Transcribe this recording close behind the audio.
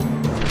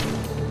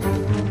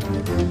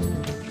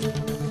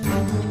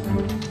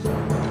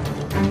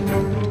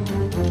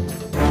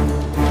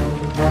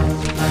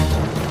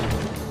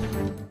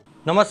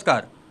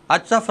नमस्कार.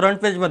 आजच्या फ्रंट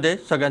पेजमध्ये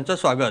सगळ्यांचं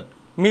स्वागत.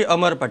 मी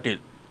अमर पाटील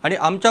आणि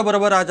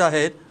आमच्याबरोबर आज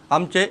आहेत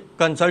आमचे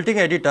कन्सल्टिंग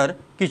एडिटर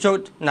किशोर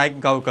नाईक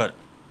गावकर.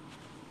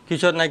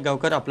 किशोर नाईक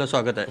गावकर, आपलं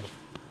स्वागत आहे.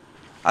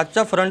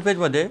 आजच्या फ्रंट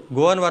पेजमध्ये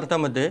गोवन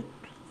वार्तामध्ये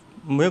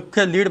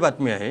मुख्य लीड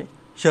बातमी आहे.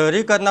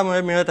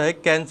 शहरीकरणामुळे मिळत आहे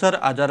कॅन्सर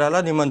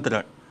आजाराला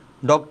निमंत्रण,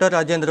 डॉक्टर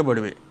राजेंद्र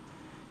बडवे.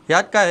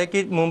 यात काय आहे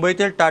की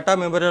मुंबईतील टाटा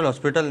मेमोरियल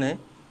हॉस्पिटलने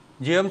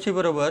GMC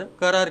बरोबर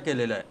करार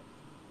केलेला आहे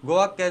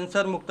गोवा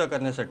कॅन्सर मुक्त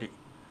करण्यासाठी.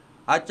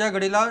 आजच्या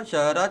घडीला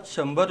शहरात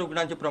 100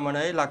 रुग्णांचे प्रमाण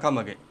आहे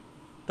लाखामागे,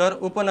 तर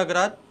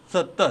उपनगरात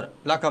 70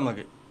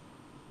 लाखामागे.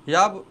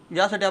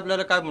 यासाठी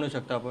आपल्याला काय म्हणू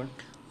शकता आपण?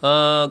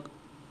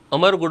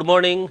 अमर, गुड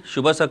मॉर्निंग,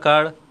 शुभ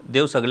सकाळ,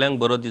 देव सगळ्यांक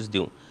बरो दीस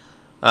दिवं.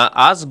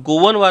 आज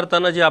गोवन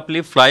वार्तानं जी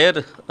आपली फ्लायर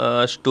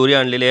स्टोरी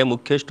आणलेली आहे,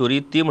 मुख्य स्टोरी,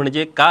 ती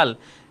म्हणजे काल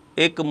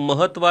एक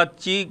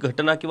महत्त्वाची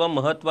घटना किंवा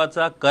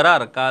महत्त्वाचा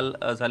करार काल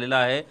झालेला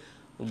आहे.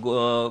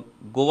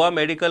 गोवा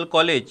मेडिकल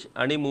कॉलेज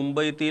आणि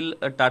मुंबईतील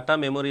टाटा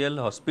मेमोरियल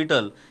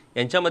हॉस्पिटल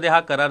यांच्यामध्ये हा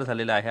करार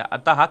झालेला आहे.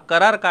 आता हा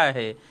करार काय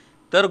आहे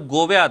तर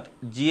गोव्यात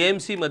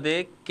GMC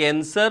मध्ये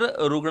कॅन्सर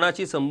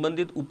रुग्णाशी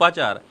संबंधित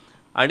उपचार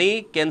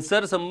आणि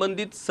कॅन्सर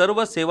संबंधित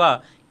सर्व सेवा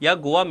या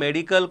गोवा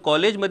मेडिकल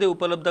कॉलेजमध्ये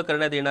उपलब्ध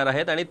करण्यात येणार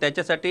आहेत आणि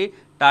त्याच्यासाठी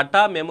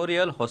टाटा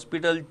मेमोरियल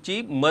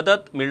हॉस्पिटलची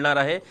मदत मिळणार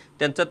आहे.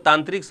 त्यांचं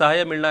तांत्रिक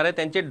सहाय्य मिळणार आहे.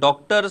 त्यांचे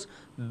डॉक्टर्स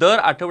दर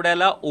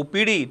आठवड्याला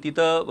OPD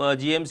तिथं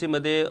GMC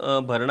मध्ये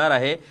भरणार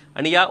आहे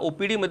आणि या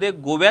OPD मध्ये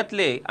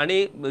गोव्यातले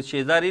आणि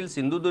शेजारील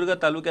सिंधुदुर्ग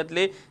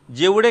तालुक्यातले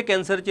जेवढे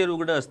कॅन्सरचे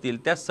रुग्ण असतील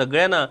त्या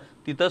सगळ्यांना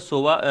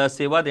तिथं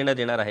सेवा देण्यात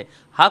येणार आहे.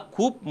 हा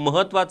खूप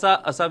महत्त्वाचा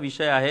असा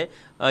विषय आहे.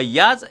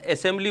 याच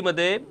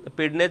असेंब्लीमध्ये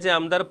पेडण्याचे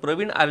आमदार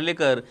प्रवीण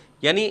आर्लेकर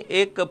यांनी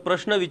एक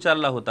प्रश्न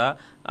विचारला होता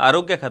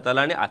आरोग्य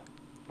खात्याला आणि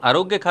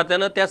आरोग्य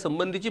खात्यानं त्या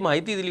संबंधीची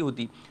माहिती दिली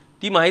होती.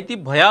 ती माहिती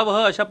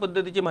भयावह अशा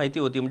पद्धतीची माहिती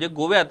होती. म्हणजे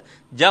गोव्यात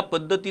ज्या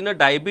पद्धतीनं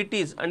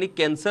डायबिटीज आणि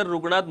कॅन्सर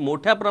रुग्णात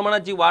मोठ्या प्रमाणात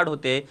जी वाढ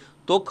होते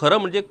तो खरं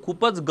म्हणजे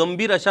खूपच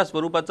गंभीर अशा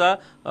स्वरूपाचा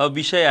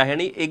विषय आहे.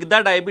 आणि एकदा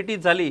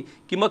डायबिटीज झाली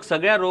की मग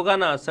सगळ्या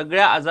रोगांना,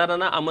 सगळ्या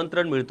आजारांना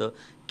आमंत्रण मिळतं.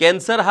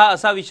 कॅन्सर हा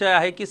असा विषय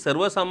आहे की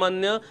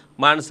सर्वसामान्य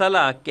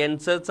माणसाला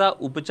कॅन्सरचा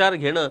उपचार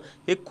घेणं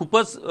हे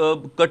खूपच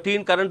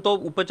कठीण, कारण तो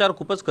उपचार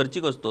खूपच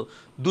खर्चिक असतो.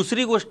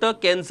 दुसरी गोष्ट,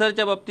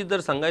 कॅन्सरच्या बाबतीत जर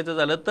सांगायचं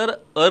झालं तर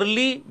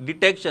अर्ली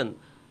डिटेक्शन,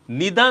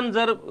 निदान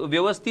जर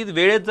व्यवस्थित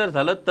वेळेत जर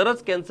झालं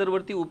तरच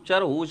कॅन्सरवरती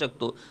उपचार होऊ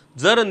शकतो.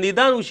 जर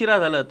निदान उशिरा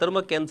झालं तर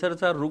मग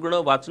कॅन्सरचा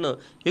रुग्ण वाचणं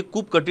हे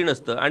खूप कठीण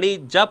असतं. आणि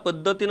ज्या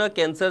पद्धतीनं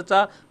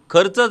कॅन्सरचा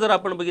खर्च जर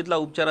आपण बघितला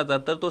उपचाराचा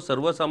तर तो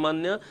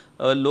सर्वसामान्य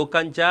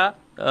लोकांच्या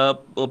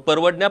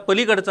परवडण्या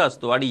पलीकडचा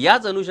असतो. आणि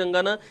याच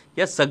अनुषंगानं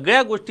या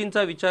सगळ्या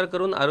गोष्टींचा विचार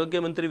करून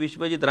आरोग्यमंत्री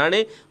विश्वजित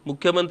राणे,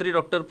 मुख्यमंत्री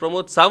डॉक्टर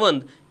प्रमोद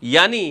सावंत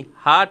यांनी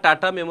हा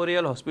टाटा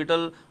मेमोरियल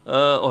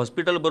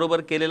हॉस्पिटल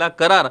बरोबर केलेला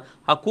करार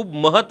हा खूप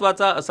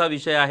महत्त्वाचा असा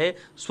विषय आहे.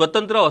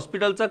 स्वतंत्र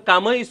हॉस्पिटलचं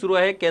कामही सुरू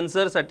आहे.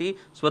 कॅन्सरसाठी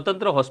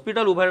स्वतंत्र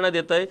हॉस्पिटल उभारण्यात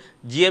येतं आहे.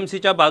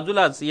 GMCच्या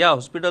बाजूलाच या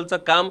हॉस्पिटलचं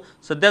काम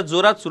सध्या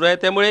जोरात सुरू आहे.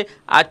 त्यामुळे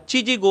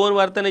आजची जी गोवन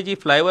वार्ताने जी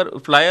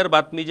फ्लायर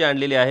बातमी जी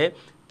आणलेली आहे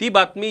ती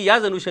बातमी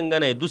याच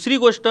अनुषंगाने आहे. दुसरी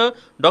गोष्ट,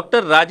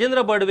 डॉक्टर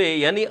राजेंद्र बडवे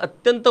यांनी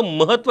अत्यंत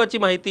महत्त्वाची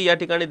माहिती या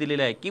ठिकाणी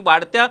दिलेली आहे की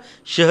वाढत्या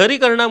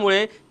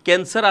शहरीकरणामुळे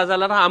कॅन्सर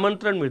आजाराला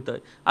आमंत्रण मिळतं.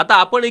 आता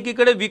आपण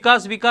एकीकडे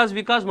विकास विकास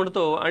विकास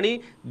म्हणतो आणि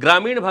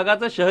ग्रामीण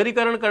भागाचं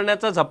शहरीकरण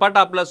करण्याचा झपाटा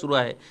आपला सुरू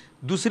आहे.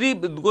 दुसरी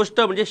गोष्ट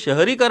म्हणजे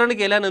शहरीकरण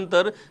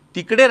केल्यानंतर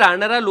तिकडे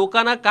राहणाऱ्या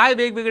लोकांना काय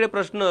वेगवेगळे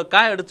प्रश्न,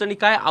 काय अडचणी,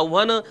 काय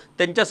आव्हानं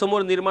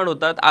त्यांच्यासमोर निर्माण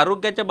होतात.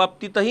 आरोग्याच्या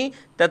बाबतीतही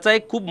त्याचा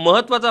एक खूप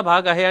महत्त्वाचा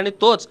भाग आहे आणि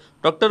तोच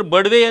डॉक्टर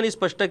बडवे यांनी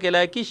स्पष्ट केला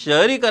आहे की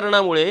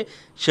शहरीकरणामुळे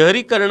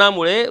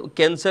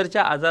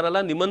कॅन्सरच्या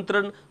आजाराला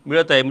निमंत्रण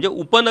मिळत आहे. म्हणजे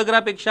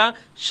उपनगरापेक्षा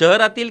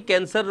शहरातील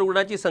कॅन्सर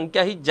रुग्णाची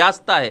संख्या ही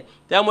जास्त आहे.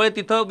 त्यामुळे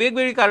तिथं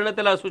वेगवेगळी कारणं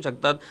त्याला असू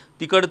शकतात.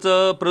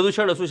 तिकडचं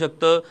प्रदूषण असू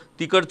शकतं,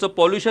 तिकडचं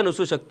पॉल्युशन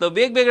असू शकतं,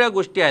 वेगवेगळ्या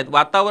गोष्टी आहेत,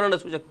 वातावरण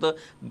असू शकतं.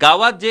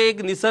 गावात जे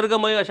एक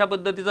निसर्गमय अशा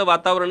पद्धतीचं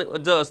वातावरण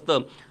जर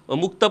असतं,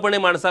 मुक्तपणे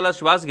माणसाला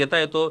श्वास घेता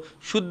येतो,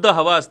 शुद्ध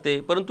हवा असते,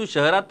 परंतु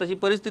शहरात तशी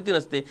परिस्थिती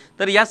नसते.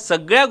 तर या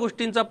सगळ्या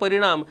गोष्टींचा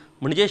परिणाम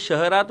म्हणजे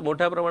शहरात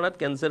मोठ्या प्रमाणात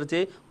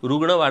कॅन्सरचे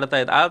रुग्ण वाढत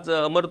आहेत. आज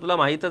अमर, तुला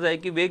माहीतच आहे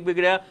की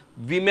वेगवेगळ्या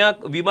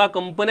विमा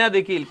कंपन्या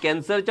देखील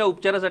कॅन्सरच्या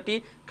उपचारासाठी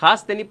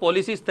खास त्यांनी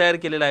पॉलिसीज तयार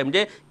केलेला आहे.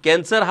 म्हणजे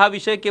कॅन्सर हा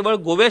विषय केवळ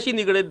गोव्याशी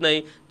निगडीत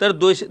नाही तर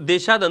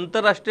देशात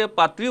आंतरराष्ट्रीय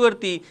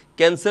पातळीवरती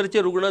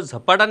कॅन्सरचे रुग्ण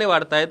झपाट्याने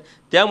वाढत आहेत.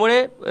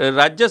 त्यामुळे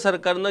राज्य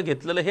सरकारनं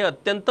घेतलेलं हे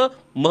अत्यंत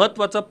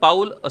महत्त्वाचं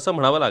पाऊल असं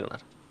म्हणावं लागणार.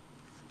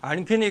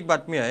 आणखीन एक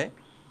बातमी आहे,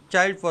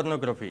 चाइल्ड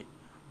पोर्नोग्राफी.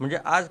 म्हणजे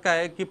आज काय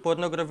आहे की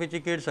पोर्नोग्राफीची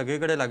कीड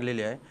सगळीकडे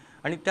लागलेली आहे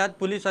आणि त्यात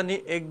पोलिसांनी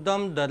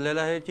एकदम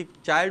धरलेलं आहे की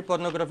चाइल्ड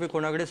पोर्नोग्राफी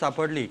कोणाकडे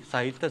सापडली,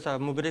 साहित्य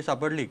सामुग्री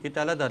सापडली की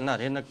त्याला धरणार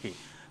हे नक्की.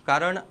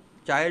 कारण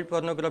चाइल्ड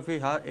पोर्नोग्राफी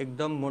हा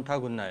एकदम मोठा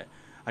गुन्हा आहे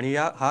आणि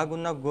हा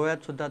गुन्हा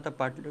गोव्यात सुद्धा आता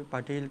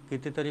पाटील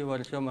कितीतरी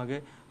वर्ष मागे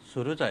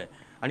सुरूच आहे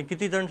आणि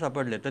किती जण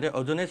सापडले तरी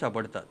अजूनही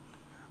सापडतात.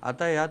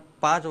 आता यात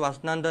 5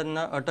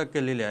 वासनांना अटक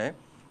केलेली आहे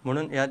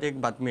म्हणून यात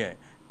एक बातमी आहे.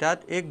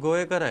 त्यात एक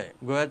गोवेकर आहे,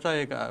 गोव्याचा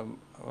एक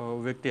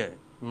व्यक्ती आहे,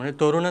 म्हणजे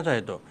तरुणच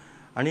आहे तो,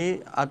 आणि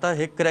आता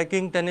हे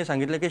क्रॅकिंग त्यांनी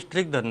सांगितलं की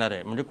स्ट्रिक्ट धरणार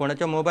आहे. म्हणजे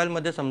कोणाच्या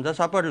मोबाईलमध्ये समजा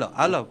सापडलं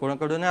आलं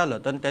कोणाकडून आलं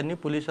तर त्यांनी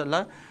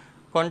पोलिसाला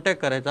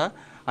कॉन्टॅक्ट करायचा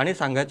आणि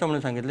सांगायचं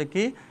म्हणून सांगितलं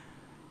की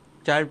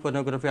चाइल्ड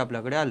पोर्नोग्राफी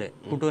आपल्याकडे आले,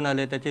 कुठून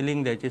आले त्याची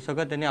लिंक द्यायची,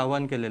 सगळं त्यांनी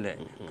आवाहन केलेलं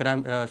आहे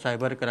क्राईम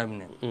सायबर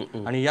क्राईमने.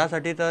 आणि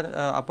यासाठी तर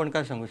आपण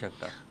काय सांगू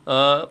शकता?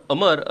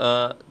 अमर,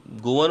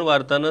 गोवन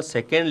वार्तानं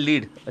सेकंड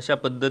लीड अशा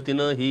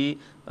पद्धतीनं ही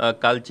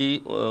कालची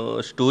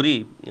स्टोरी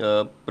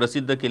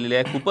प्रसिद्ध केलेली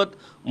आहे. खूपच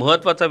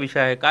महत्त्वाचा विषय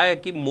आहे. काय आहे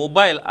की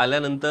मोबाईल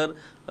आल्यानंतर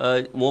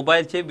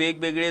मोबाईलचे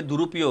वेगवेगळे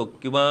दुरुपयोग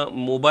किंवा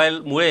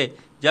मोबाईलमुळे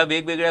ज्या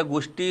वेगवेगळ्या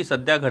गोष्टी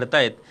सध्या घडत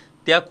आहेत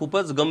त्या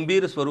खूपच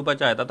गंभीर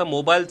स्वरूपाच्या आहेत. आता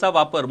मोबाईलचा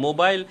वापर,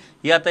 मोबाईल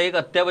ही आता एक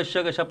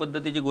अत्यावश्यक अशा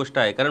पद्धतीची गोष्ट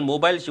आहे, कारण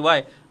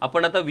मोबाईलशिवाय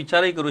आपण आता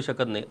विचारही करू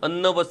शकत नाही.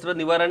 अन्न, वस्त्र,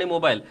 निवारा आणि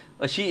मोबाईल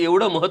अशी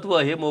एवढं महत्त्व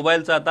हे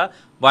मोबाईलचं आता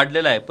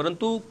वाढलेलं आहे.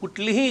 परंतु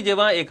कुठलीही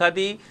जेव्हा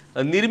एखादी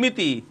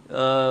निर्मिती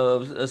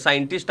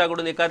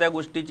सायंटिस्टाकडून एखाद्या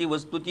गोष्टीची,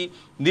 वस्तूची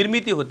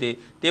निर्मिती होते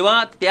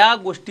तेव्हा त्या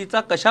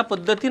गोष्टीचा कशा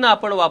पद्धतीनं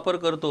आपण वापर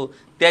करतो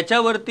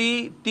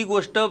त्याच्यावरती ती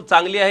गोष्ट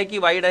चांगली आहे की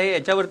वाईट आहे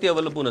याच्यावरती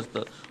अवलंबून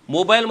असतं.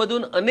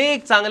 मोबाईलमधून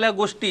अनेक चांगल्या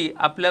गोष्टी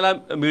आपल्याला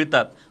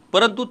मिळतात,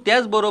 परंतु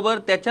त्याचबरोबर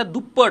त्याच्या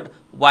दुप्पट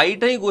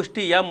वाईटही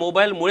गोष्टी या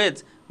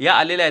मोबाईलमुळेच या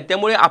आलेल्या आहेत.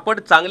 त्यामुळे आपण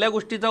चांगल्या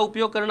गोष्टीचा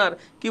उपयोग करणार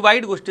की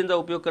वाईट गोष्टींचा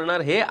उपयोग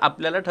करणार हे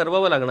आपल्याला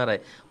ठरवावं लागणार आहे.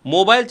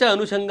 मोबाईलच्या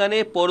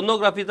अनुषंगाने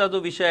पोर्नोग्राफीचा जो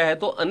विषय आहे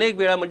तो अनेक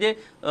वेळा म्हणजे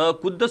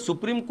खुद्द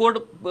सुप्रीम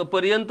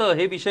कोर्टपर्यंत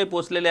हे विषय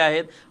पोचलेले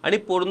आहेत आणि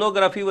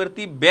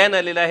पोर्नोग्राफीवरती बॅन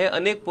आलेला आहे.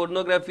 अनेक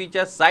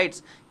पोर्नोग्राफीच्या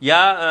साईट्स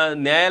या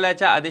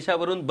न्यायालयाच्या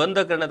आदेशावरून बंद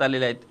करण्यात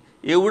आलेल्या आहेत.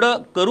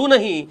 एवढं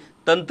करूनही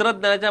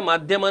तंत्रज्ञानाच्या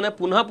माध्यमाने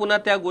पुन्हा पुन्हा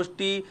त्या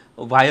गोष्टी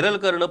व्हायरल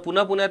करणं,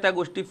 पुन्हा पुन्हा त्या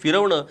गोष्टी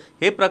फिरवणं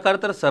हे प्रकार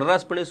तर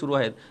सर्रासपणे सुरू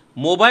आहेत.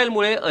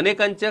 मोबाईलमुळे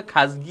अनेकांच्या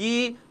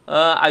खाजगी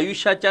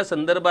आयुष्याच्या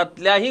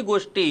संदर्भातल्याही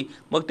गोष्टी,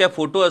 मग त्या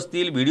फोटो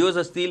असतील, व्हिडिओज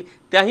असतील,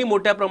 त्याही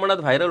मोठ्या प्रमाणात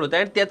व्हायरल होत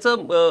आहे. आणि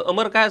त्याचं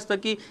अमर काय असतं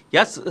की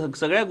या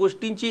सगळ्या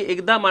गोष्टींची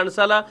एकदा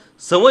माणसाला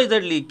सवय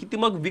जडली की ती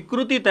मग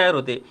विकृती तयार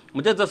होते.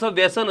 म्हणजे जसं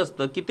व्यसन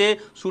असतं की ते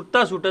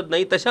सुटता सुटत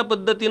नाही, तशा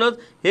पद्धतीनंच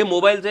हे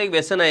मोबाईलचं एक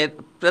व्यसन आहे.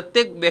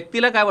 प्रत्येक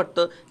व्यक्तीला काय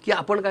वाटतं की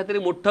आपण काहीतरी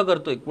मोठं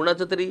करतोय,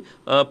 कुणाचं तरी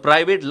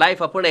प्रायव्हेट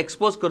लाईफ आपण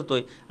एक्सपोज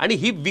करतोय, आणि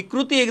ही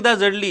विकृती एकदा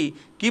जडली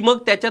की मग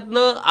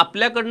त्याच्यातनं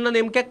आपल्याकडनं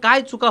नेमक्या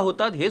काय चुका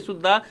होतात हे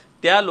सुद्धा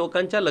त्या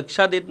लोकांच्या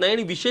लक्षात येत नाही.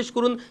 आणि विशेष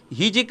करून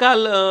ही जी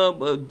काल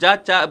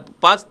ज्या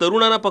 5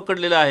 तरुणांना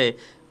पकडलेलं आहे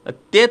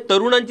ते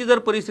तरुणांची जर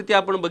परिस्थिती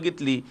आपण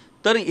बघितली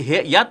तर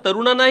या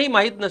तरुणांनाही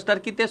माहीत नसणार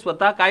की ते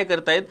स्वतः काय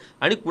करतायत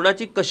आणि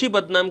कुणाची कशी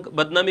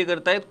बदनामी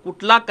करतायत,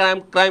 कुठला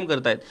क्राईम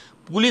करतायत.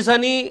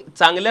 पोलिसांनी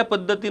चांगल्या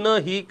पद्धतीनं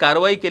ही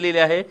कारवाई केलेली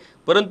आहे,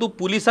 परंतु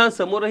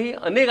पोलिसांसमोरही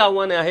अनेक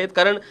आव्हाने आहेत,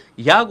 कारण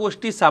ह्या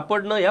गोष्टी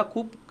सापडणं ह्या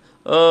खूप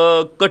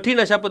कठीण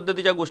अशा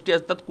पद्धतीच्या गोष्टी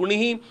असतात.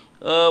 कुणीही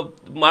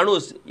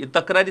माणूस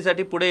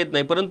तक्रारीसाठी पुढे येत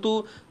नाही,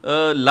 परंतु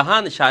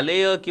लहान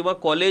शालेय किंवा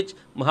कॉलेज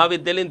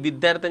महाविद्यालयीन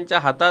विद्यार्थ्यांच्या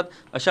हातात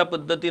अशा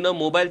पद्धतीनं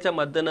मोबाईलच्या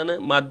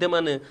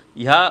माध्यमानं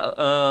ह्या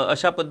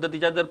अशा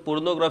पद्धतीच्या जर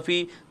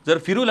पोर्नोग्राफी जर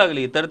फिरू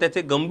लागली तर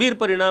त्याचे गंभीर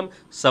परिणाम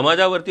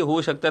समाजावरती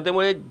होऊ शकतात.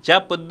 त्यामुळे ज्या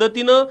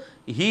पद्धतीनं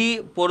ही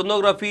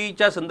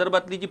पोर्नोग्राफीच्या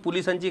संदर्भातली जी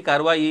पोलिसांची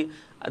कारवाई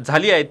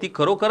झाली आहे ती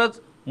खरोखरच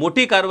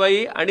मोठी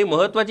कारवाई आणि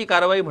महत्त्वाची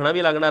कारवाई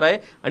म्हणावी लागणार आहे.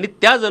 आणि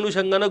त्याच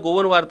अनुषंगानं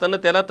गोवन वार्तानं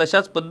त्याला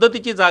तशाच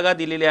पद्धतीची जागा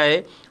दिलेली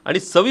आहे आणि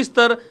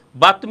सविस्तर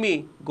बातमी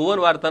गोवन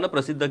वार्तानं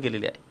प्रसिद्ध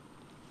केलेली आहे.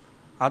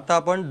 आता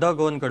आपण द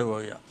गोवनकडे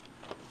वळूया.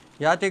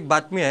 यात एक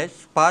बातमी आहे,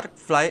 spark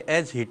fly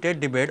as heated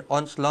debate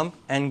on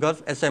slump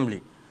engulf assembly.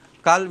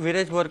 काल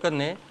विरेश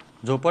बोरकरने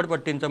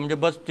झोपडपट्टींचा म्हणजे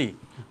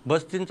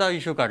बस्तींचा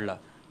इश्यू काढला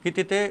की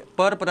तिथे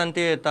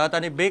परप्रांतीय येतात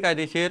आणि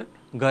बेकायदेशीर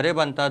घरे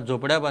बांधतात,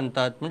 झोपड्या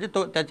बांधतात, म्हणजे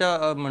तो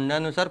त्याच्या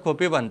म्हणण्यानुसार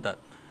खोपी बांधतात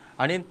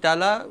आणि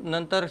त्याला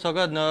नंतर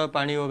सगळं नळ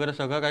पाणी वगैरे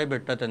सगळं काही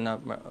भेटतं, त्यांना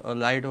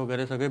लाईट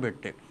वगैरे सगळे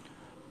भेटते.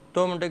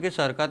 तो म्हणतो की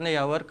सरकारने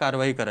यावर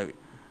कारवाई करावी.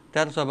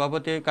 त्या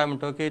सभापती काय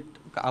म्हणतो की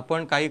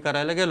आपण काही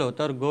करायला गेलो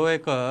तर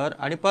गोवेकर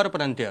आणि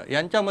परप्रांतीय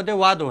यांच्यामध्ये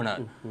वाद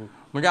होणार.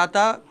 म्हणजे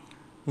आता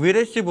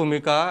विरेशची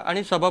भूमिका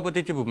आणि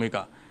सभापतीची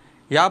भूमिका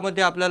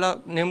यामध्ये आपल्याला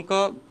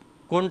नेमकं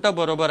कोणतं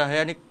बरोबर आहे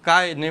आणि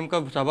काय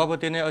नेमकं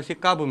सभापतीने अशी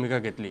का भूमिका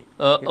घेतली?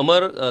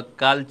 अमर,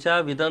 कालच्या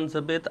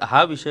विधानसभेत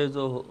हा विषय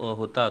जो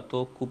होता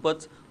तो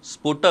खूपच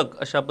स्फोटक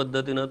अशा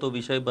पद्धतीनं तो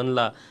विषय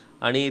बनला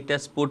आणि त्या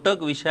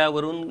स्फोटक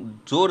विषयावरून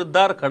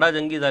जोरदार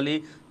खडाजंगी झाली,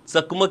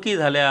 चकमकी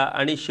झाल्या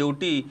आणि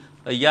शेवटी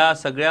या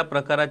सगळ्या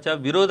प्रकाराच्या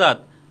विरोधात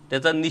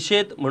त्याचा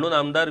निषेध म्हणून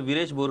आमदार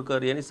विरेश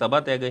बोरकर यांनी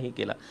सभात्यागही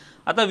केला.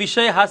 आता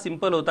विषय हा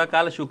सिंपल होता.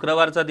 काल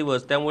शुक्रवारचा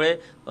दिवस, त्यामुळे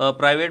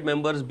प्रायव्हेट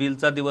मेंबर्स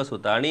बिलचा दिवस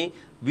होता आणि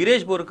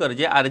विरेश बोरकर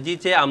जे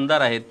आरजीचे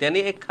आमदार आहेत त्यांनी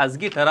एक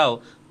खाजगी ठराव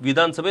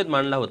विधानसभेत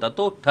मांडला होता.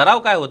 तो ठराव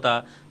काय होता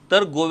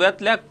तर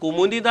गोव्यातल्या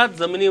कोमुनिदाद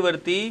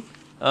जमिनीवरती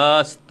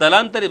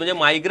स्थलांतरित म्हणजे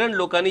मायग्रंट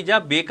लोकांनी ज्या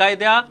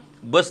बेकायद्या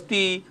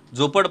बस्ती,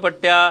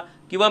 झोपडपट्ट्या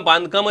किंवा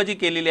बांधकामं जी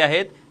केलेली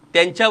आहेत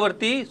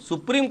त्यांच्यावरती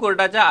सुप्रीम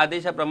कोर्टाच्या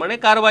आदेशाप्रमाणे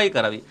कारवाई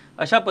करावी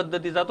अशा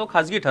पद्धतीचा तो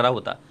खाजगी ठराव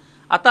होता.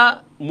 आता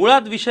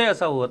मुळात विषय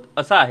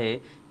असा आहे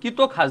की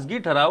तो खाजगी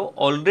ठराव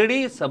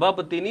ऑलरेडी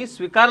सभापतींनी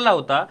स्वीकारला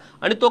होता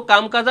आणि तो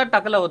कामकाजात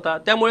टाकला होता.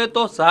 त्यामुळे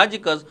तो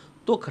साहजिकच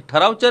तो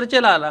ठराव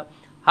चर्चेला आला.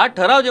 हा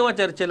ठराव जेव्हा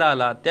चर्चेला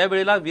आला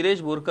त्यावेळेला वीरेश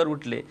बोरकर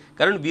उठले,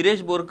 कारण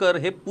वीरेश बोरकर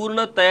हे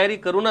पूर्ण तयारी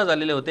करूनच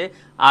आलेले होते.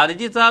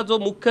 आरजीचा जो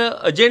मुख्य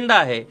अजेंडा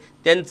आहे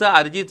त्यांचं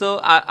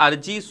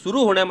आरजी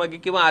सुरू होण्यामागे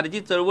किंवा आरजी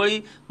चळवळी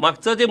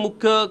मागचं जे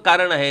मुख्य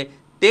कारण आहे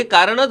ते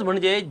कारणच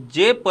म्हणजे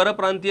जे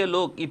परप्रांतीय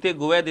लोक इथे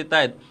गोव्यात येत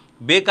आहेत,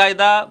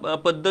 बेकायदा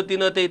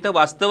पद्धतीनं ते इथं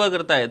वास्तव्य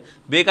करतायत,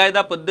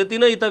 बेकायदा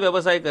पद्धतीनं इथं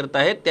व्यवसाय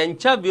करतायत,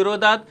 त्यांच्या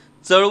विरोधात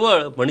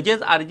चळवळ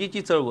म्हणजेच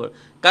आरजीची चळवळ.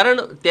 कारण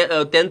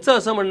त्यांचं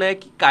असं म्हणणं आहे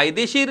की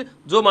कायदेशीर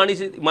जो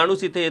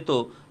माणूस इथे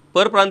येतो,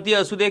 परप्रांतीय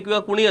असू दे किंवा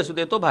कुणी असू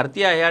दे, तो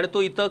भारतीय आहे आणि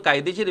तो इथं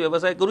कायदेशीर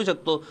व्यवसाय करू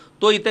शकतो,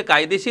 तो इथे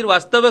कायदेशीर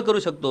वास्तव्य करू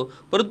शकतो.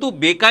 परंतु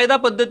बेकायदा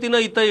पद्धतीनं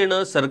इथं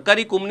येणं,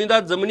 सरकारी कोमनीदार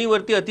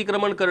जमिनीवरती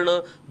अतिक्रमण करणं,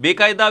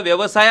 बेकायदा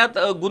व्यवसायात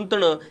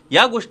गुंतणं,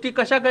 या गोष्टी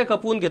कशा काय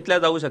खपवून घेतल्या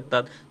जाऊ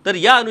शकतात. तर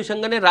या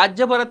अनुषंगाने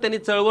राज्यभरात त्यांनी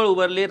चळवळ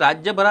उभारली.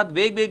 राज्यभरात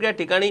वेगवेगळ्या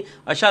ठिकाणी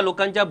अशा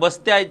लोकांच्या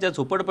बस्त्या आहेत, ज्या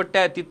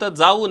झोपडपट्ट्या आहेत, तिथं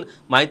जाऊन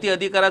माहिती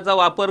अधिकाराचा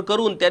वापर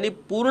करून त्यांनी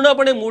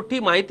पूर्णपणे मोठी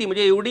माहिती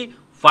म्हणजे एवढी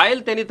फाईल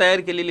त्यांनी तयार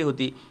केलेली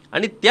होती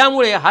आणि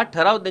त्यामुळे हा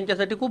ठराव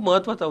त्यांच्यासाठी खूप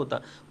महत्त्वाचा होता.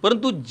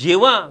 परंतु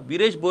जेव्हा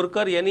वीरेश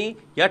बोरकर यांनी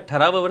या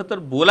ठरावावर तर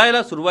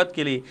बोलायला सुरुवात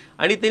केली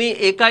आणि त्यांनी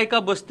एका एका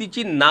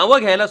बस्तीची नावं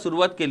घ्यायला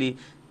सुरुवात केली,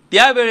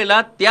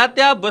 त्यावेळेला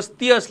त्या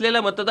बस्ती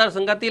असलेल्या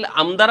मतदारसंघातील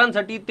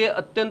आमदारांसाठी ते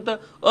अत्यंत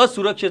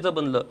असुरक्षेचं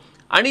बनलं.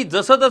 आणि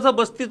जसं जसं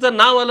बस्तीचं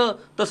नाव आलं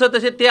तसं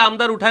तसे ते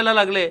आमदार उठायला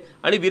लागले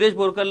आणि वीरेश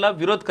बोरकरला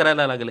विरोध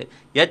करायला लागले.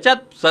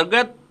 याच्यात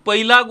सगळ्यात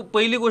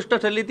पहिली गोष्ट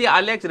ठरली ती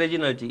अलेक्स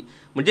रेजिनाल्डची.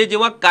 म्हणजे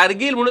जेव्हा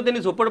कारगिल म्हणून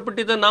त्यांनी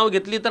झोपडपट्टीचं नाव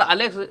घेतली तर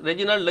अलेक्स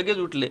रेजिनाल्ड लगेच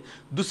उठले.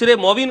 दुसरे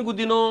मॉविन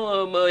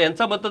गुदिनो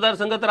यांचा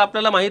मतदारसंघ तर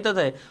आपल्याला माहीतच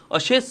आहे.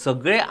 असे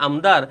सगळे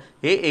आमदार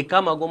हे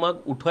एकामागोमाग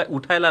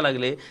उठायला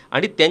लागले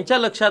आणि त्यांच्या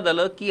लक्षात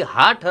आलं की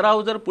हा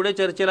ठराव जर पुढे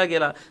चर्चेला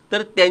गेला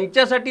तर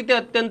त्यांच्यासाठी ते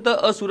अत्यंत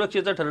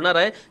असुरक्षेचं ठरणार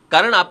आहे.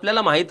 कारण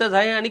आपल्याला माहीतच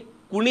आहे आणि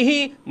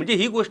कुणीही म्हणजे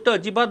ही गोष्ट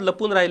अजिबात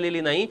लपून राहिलेली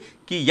नाही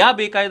की या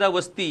बेकायदा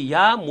वस्ती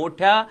या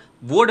मोठ्या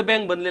वोट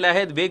बँक बनलेल्या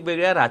आहेत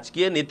वेगवेगळ्या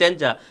राजकीय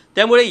नेत्यांच्या.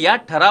 त्यामुळे या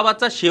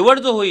ठरावाचा शेवट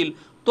जो होईल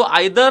तो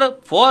आयदर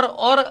फॉर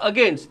ऑर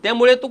अगेन्स्ट,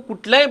 त्यामुळे तो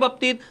कुठल्याही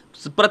बाबतीत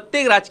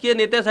प्रत्येक राजकीय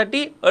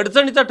नेत्यासाठी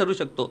अडचणीचा ठरू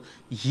शकतो.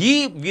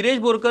 ही वीरेश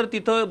बोरकर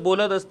तिथं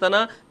बोलत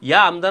असताना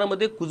या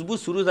आमदारांमध्ये कुजबूज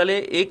सुरू झाले.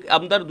 एक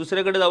आमदार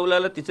दुसऱ्याकडे जाऊ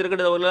लागला,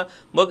 तिसऱ्याकडे जाऊ लागला,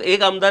 मग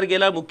एक आमदार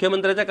गेला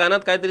मुख्यमंत्र्याच्या कानात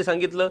काहीतरी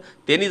सांगितलं,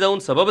 त्यांनी जाऊन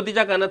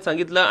सभापतीच्या कानात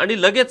सांगितलं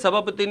आणि लगेच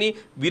सभापतींनी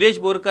वीरेश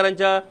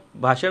बोरकरांच्या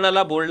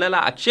भाषणाला बोलण्याला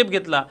आक्षेप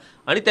घेतला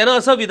आणि त्यानं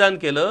असं विधान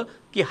केलं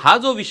की हा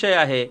जो विषय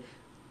आहे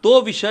तो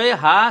विषय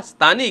हा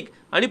स्थानिक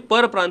आणि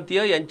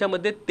परप्रांतीय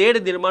यांच्यामध्ये तेढ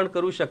निर्माण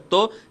करू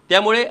शकतो.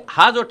 त्यामुळे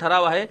हा जो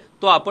ठराव आहे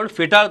तो आपण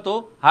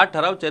फेटाळतो, हा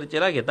ठराव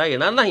चर्चेला घेता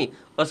येणार नाही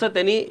असं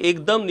त्यांनी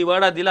एकदम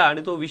निवाडा दिला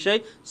आणि तो विषय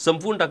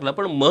संपवून टाकला.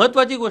 पण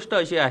महत्त्वाची गोष्ट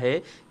अशी आहे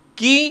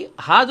की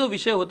हा जो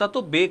विषय होता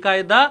तो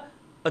बेकायदा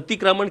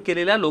अतिक्रमण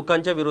केलेल्या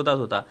लोकांच्या विरोधात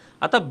होता.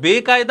 आता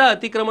बेकायदा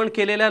अतिक्रमण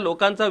केलेल्या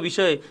लोकांचा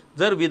विषय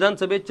जर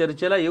विधानसभेत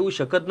चर्चेला येऊ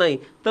शकत नाही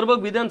तर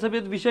मग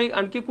विधानसभेत विषय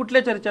आणखी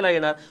कुठल्या चर्चेला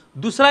येणार.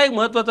 दुसरा एक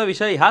महत्त्वाचा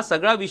विषय, हा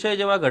सगळा विषय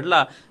जेव्हा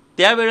घडला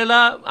त्यावेळेला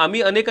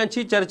आम्ही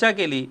अनेकांची चर्चा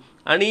केली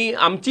आणि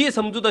आमची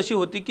समजूत अशी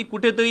होती की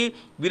कुठेतरी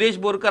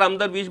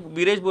आमदार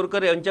वीरेश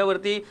बोरकर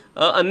यांच्यावरती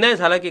अन्याय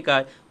झाला की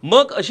काय.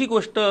 मग अशी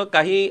गोष्ट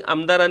काही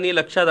आमदारांनी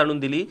लक्षात आणून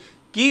दिली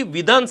की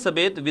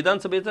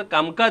विधानसभेचं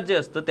कामकाज जे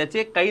असतं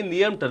त्याचे काही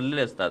नियम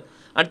ठरलेले असतात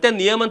आणि त्या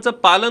नियमांचं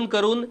पालन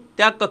करून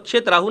त्या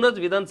कक्षेत राहूनच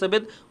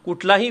विधानसभेत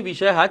कुठलाही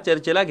विषय हा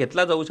चर्चेला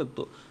घेतला जाऊ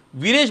शकतो.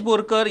 वीरेश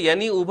बोरकर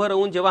यांनी उभं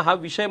राहून जेव्हा हा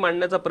विषय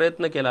मांडण्याचा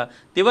प्रयत्न केला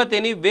तेव्हा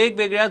त्यांनी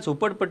वेगवेगळ्या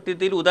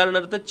झोपडपट्टीतील,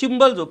 उदाहरणार्थ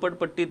चिंबल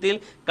झोपडपट्टीतील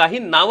काही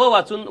नावं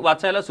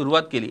वाचायला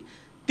सुरुवात केली.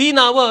 ती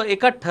नावं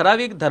एका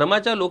ठराविक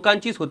धर्माच्या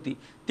लोकांचीच होती.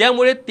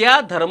 त्यामुळे त्या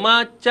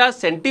धर्माच्या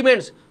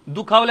सेंटिमेंट्स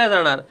दुखावल्या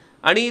जाणार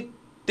आणि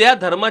त्या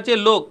धर्माचे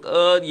लोक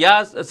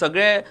या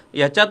सगळ्या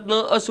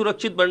ह्याच्यातनं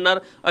असुरक्षित बनणार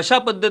अशा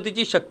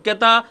पद्धतीची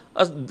शक्यता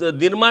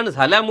निर्माण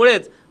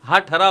झाल्यामुळेच हा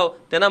ठराव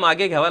त्यांना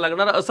मागे घ्यावा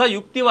लागणार असा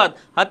युक्तिवाद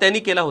हा त्यांनी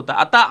केला होता.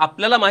 आता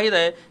आपल्याला माहीत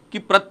आहे की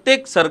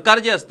प्रत्येक सरकार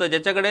जे असतं,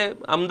 ज्याच्याकडे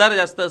आमदार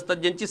जास्त असतात,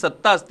 ज्यांची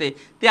सत्ता असते,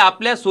 ते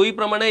आपल्या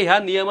सोयीप्रमाणे ह्या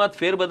नियमात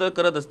फेरबदल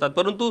करत असतात.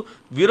 परंतु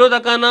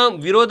विरोधक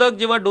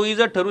जेव्हा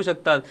डोईजर ठरू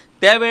शकतात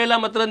त्यावेळेला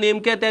मात्र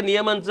नेमक्या त्या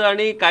नियमांचं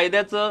आणि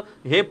कायद्याचं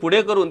हे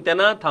पुढे करून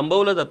त्यांना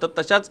थांबवलं जातं.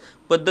 तशाच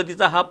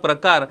पद्धतीचा हा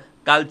प्रकार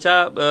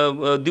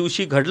कालच्या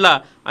दिवशी घडला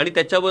आणि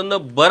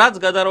त्याच्यावरनं बराच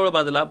गदारोळ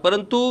माजला.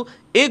 परंतु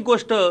एक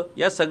गोष्ट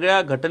या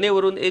सगळ्या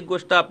घटनेवरून एक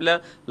गोष्ट आपल्या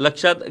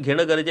लक्षात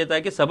घेणं गरजेचं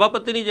आहे की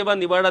सभापतींनी जेव्हा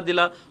निवाडा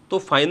दिला तो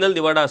फायनल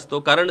निवाडा असतो.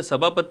 कारण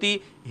सभापती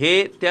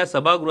हे त्या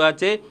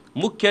सभागृहाचे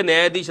मुख्य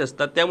न्यायाधीश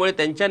असतात, त्यामुळे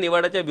त्यांच्या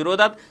निवाड्याच्या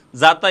विरोधात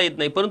जाता येत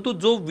नाही. परंतु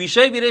जो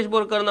विषय वीरेश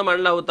बोरकरनं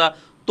मांडला होता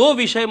तो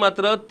विषय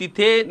मात्र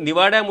तिथे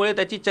निवाड्यामुळे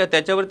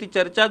त्याच्यावरती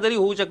चर्चा जरी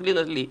होऊ शकली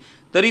नसली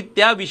तरी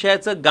त्या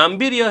विषयाचं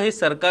गांभीर्य हे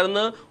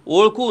सरकारनं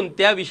ओळखून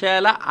त्या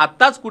विषयाला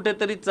आताच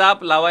कुठेतरी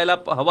चाप लावायला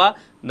हवा.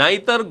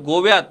 नाहीतर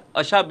गोव्यात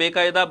अशा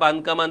बेकायदा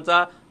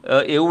बांधकामांचा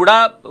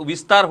एवढा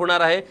विस्तार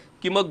होणार आहे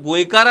की मग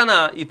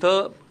गोयकारांना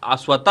इथं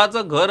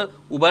स्वतःचं घर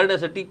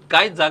उभारण्यासाठी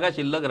काहीच जागा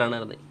शिल्लक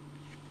राहणार नाही.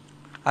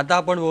 आता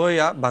आपण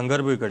वळूया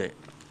भांगरभुईकडे.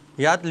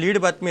 यात लीड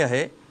बातमी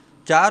आहे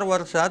 4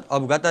 वर्षात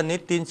अपघातांनी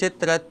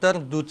 373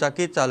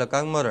 दुचाकी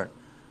चालकांक मरण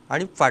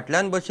आणि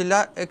फाटल्यान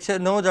बशिल्ल्या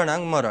 109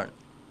 जणांक मरण.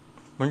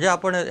 म्हणजे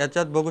आपण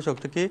याच्यात बघू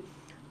शकतो की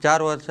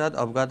 4 वर्षात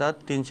अपघातात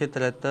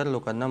 373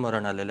 लोकांना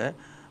मरण आलेलं आहे.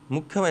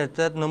 मुख्य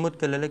याच्यात नमूद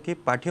केलेलं की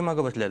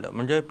पाठीमागं बसलेलं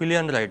म्हणजे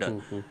पिलियन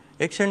रायडर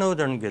 109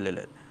 जण गेलेले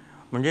आहेत.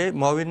 म्हणजे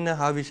मॉविनने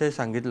हा विषय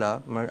सांगितला,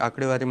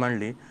 आकडेवारी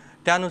मांडली,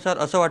 त्यानुसार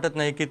असं वाटत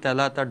नाही की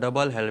त्याला आता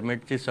डबल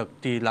हेल्मेटची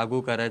सक्ती लागू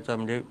करायचा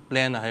म्हणजे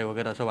प्लॅन आहे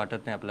वगैरे असं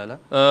वाटत नाही आपल्याला.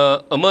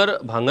 अमर,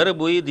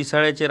 भांगरभुई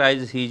दिसाळ्याचेर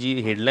आयज ही जी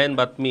हेडलायन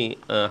बातमी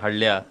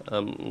हाडल्या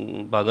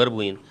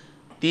भांगरभुईन,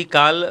 ती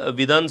काल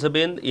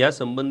विधानसभेन ह्या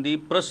संबंधी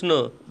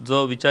प्रश्न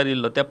जो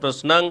विचारिल्लो त्या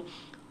प्रश्नांक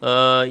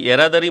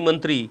येरादारी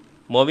मंत्री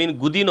मॉविन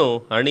गुदिनो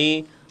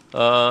हांणी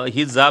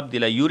ही जाप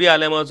दिल्या. युरी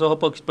आलेमाचो हो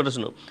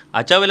प्रश्न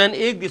हाच्या वयल्यान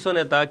एक दिसून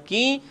येता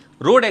की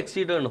रोड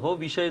एक्सिडंट हो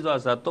विशय जो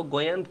आसा तो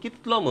गोंयांत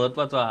कितलो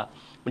म्हत्वाचो आहा.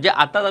 म्हणजे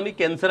आतां आमी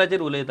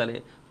कॅन्सराचेर उलयताले,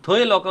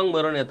 थंय लोकांक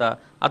मरण येता,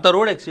 आतां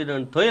रोड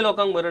एक्सिडंट थंय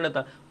लोकांक मरण येता.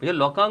 म्हणजे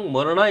लोकांक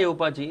मरणां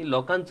येवपाची,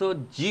 लोकांचो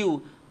जीव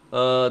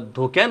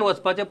धोक्यान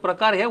वचपाचे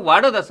प्रकार हे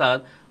वाडत आसात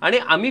आणि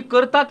आमी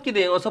करतात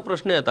कितें असो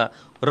प्रश्न येता.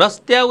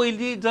 रस्त्या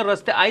वयली जर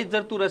आयज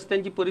जर तूं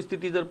रस्त्यांची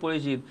परिस्थिती जर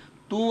पळयशीत,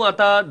 तूं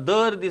आतां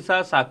दर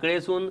दिसा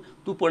साखळेसून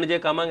तूं पणजे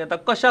कामाक येता,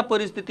 कशा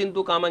परिस्थितीन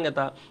तूं कामाक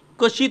येता,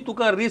 कशी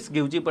तुका रिस्क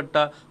घेवची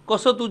पडटा,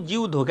 कसो तूं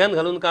जीव धोक्यान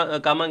घालून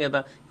कामाक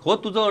येता, हो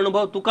तुजो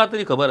अनुभव तुका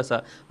तरी खबर आसा.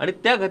 आणि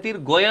त्या खातीर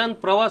गोंयांत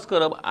प्रवास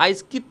करप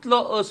आयज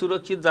कितलो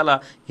असुरक्षीत जाला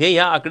हे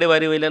ह्या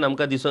आंकडेवारी वयल्यान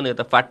आमकां दिसून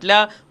येता.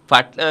 फाटल्या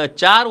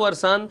 4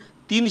 वर्सांत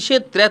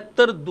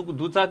 373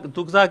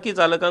 दुचाकी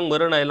चालकांक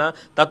मरण आयलां,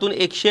 तातूंत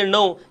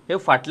 109 हे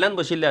फाटल्यान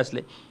बशिल्ले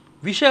आसले.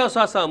 विशय असो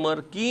आसा अमर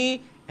की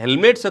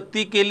हेल्मेट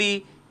सक्ती केली,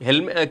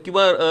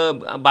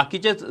 किंवा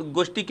बाकीचे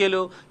गोष्टी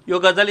केल्यो ह्यो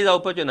गजाली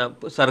जावपाच्यो ना.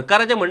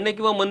 सरकाराचें म्हणणें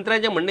किंवा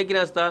मंत्र्याचें म्हणणें कितें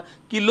आसता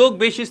की लोक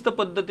बेशिस्त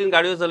पद्दतीन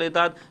गाडयो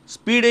चलयतात,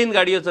 स्पीडेन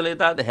गाडयो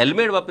चलयतात,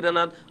 हेल्मेट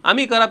वापरनात.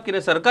 आमी करप कितें?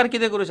 सरकार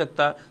कितें करूं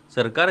शकता?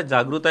 सरकार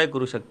जागृताय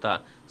करूं शकता,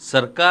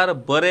 सरकार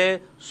बरे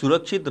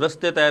सुरक्षीत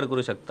रस्ते तयार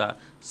करूं शकता,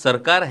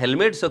 सरकार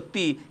हेल्मेट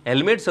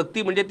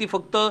सक्ती म्हणजे ती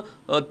फक्त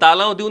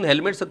तालाव दिवन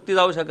हेल्मेट सक्ती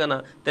जावं शकना.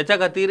 त्याच्या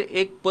खातीर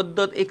एक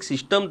पद्दत, एक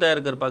सिस्टम तयार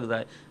करपाक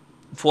जाय.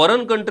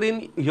 फॉरेन कंट्रीन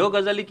ह्यो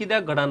गजाली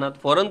कित्याक घडनात?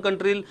 फॉरेन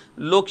कंट्रीन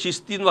लोक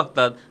शिस्तीन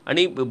वागतात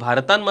आणि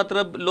भारतान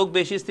मात्र लोक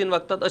बेशिस्तीन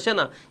वागतात अशें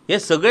ना. हे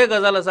सगळे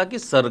गजाल आसा की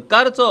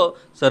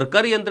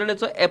सरकारी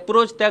यंत्रणेचो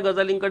एप्रोच त्या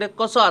गजालीं कडेन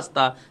कसो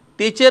आसता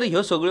तेचेर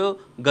ह्यो सगळ्यो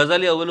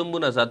गजाली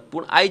अवलंबून आसात.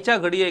 पूण आयच्या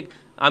घडयेक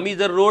आमी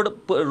जर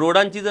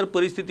रोडांची जर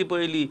परिस्थिती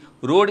पळयली,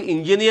 रोड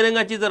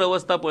इंजिनियरिंगाची जर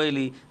अवस्था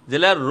पळयली,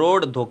 जाल्यार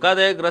रोड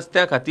धोकादायक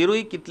रस्त्या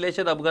खातीरूय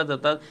कितलेशेच अपघात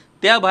जातात.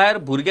 त्या भायर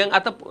भुरग्यांक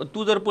आतां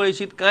तूं जर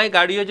पळयशीत कांय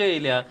गाडयो ज्यो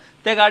येयल्या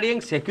त्या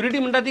गाडयांक सेक्युरिटी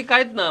म्हणटा ती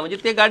कांयच ना. म्हणजे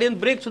ते गाडयेन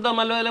ब्रेक सुद्दां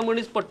मारलो जाल्यार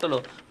मनीस पडटलो.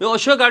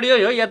 अश्यो गाडयो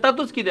ह्यो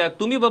येतातूच कित्याक?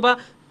 तुमी बाबा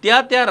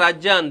त्या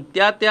राज्यान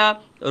त्या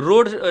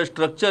रोड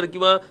स्ट्रक्चर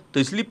किंवा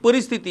थंयसली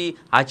परिस्थिती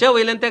हाच्या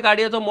वयल्यान त्या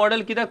गाडयेचो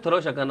मॉडेल कित्याक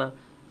ठरोवंक शकना?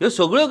 ह्यो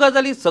सगळ्यो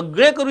गजाली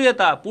सगळे करूं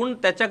येता, पूण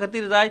त्याच्या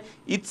खातीर जाय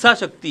इत्सा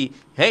शक्ती.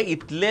 हे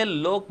इतले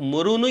लोक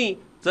मरुनूय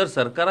जर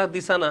सरकाराक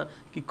दिसना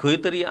की खंय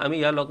तरी आमी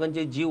ह्या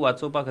लोकांचे जीव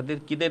वाचोवपा खातीर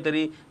कितें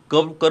तरी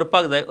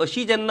करपाक जाय,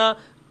 अशी जेन्ना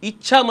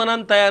इच्छा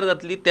मनान तयार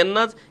जातली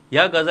तेन्नाच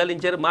ह्या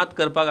गजालींचेर मात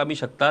करपाक आमी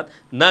शकतात.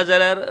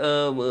 नाजाल्यार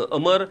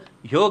अमर,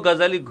 ह्यो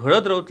गजाली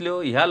घडत रावतल्यो.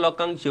 ह्या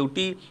लोकांक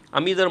शेवटी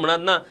आमी जर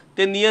म्हणत ना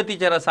ते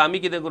नियतीचेर आसा, आमी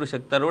कितें करूं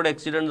शकता? रोड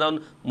एक्सिडंट जावन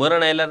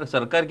मरण आयल्यार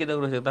सरकार कितें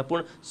करूं शकता?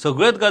 पूण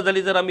सगळ्योच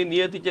गजाली जर आमी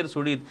नियतीचेर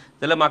सोडीत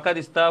जाल्यार म्हाका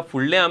दिसता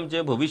फुडलें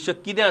आमचें भविश्य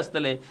कितें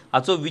आसतलें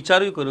हाचो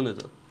विचारूय करूं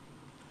नजो.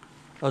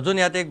 अजून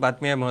यात एक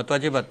बातमी आहे,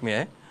 महत्त्वाची बातमी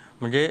आहे.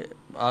 म्हणजे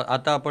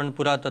आता आपण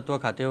पुरातत्व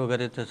खाते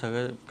वगैरे ते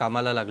सगळे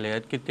कामाला लागले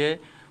आहेत की ते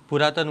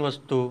पुरातन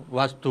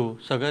वास्तू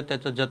सगळं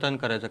त्याचं जतन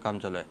करायचं काम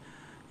चालू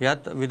आहे.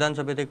 यात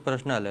विधानसभेत एक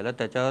प्रश्न आलेला,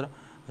 त्याच्यावर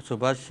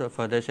सुभाष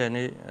फळदेसाई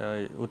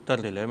यांनी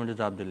उत्तर दिले, म्हणजे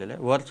जाप दिलेले.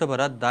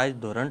 वर्षभरात दायज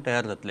धोरण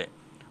तयार जातले.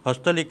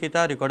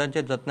 हस्तलिखिता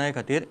रेकॉर्डांचे जतनाये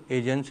खातीर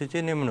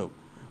एजन्सीची नेमणूक.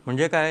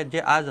 म्हणजे काय, जे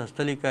आज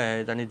हस्तलिखित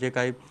आहेत आणि जे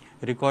काही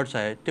रेकॉर्ड्स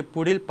आहेत ते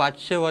पुढील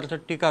 500 वर्ष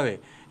टिकावे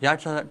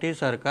यासाठी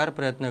सरकार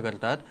प्रयत्न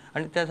करतात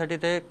आणि त्यासाठी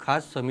ते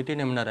खास समिती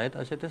नेमणार आहेत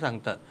असे ते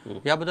सांगतात.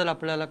 याबद्दल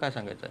आपल्याला काय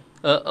सांगायचं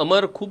आहे?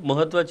 अमर, खूप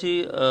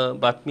महत्त्वाची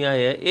बातमी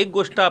आहे. एक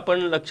गोष्ट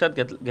आपण लक्षात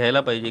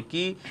घ्यायला पाहिजे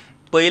की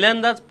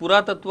पहिल्यांदाच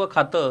पुरातत्व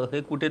खातं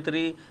हे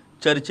कुठेतरी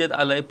चर्चेत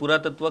आलं आहे.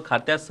 पुरातत्व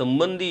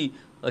खात्यासंबंधी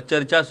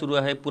चर्चा सुरू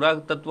आहे.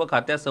 पुरातत्व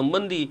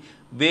खात्यासंबंधी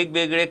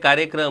वेगवेगळे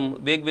कार्यक्रम,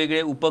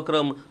 वेगवेगळे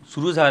उपक्रम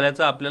सुरू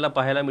झाल्याचं आपल्याला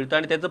पाहायला मिळतं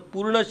आणि त्याचं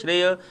पूर्ण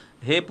श्रेय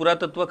हे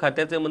पुरातत्व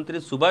खात्याचे मंत्री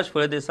सुभाष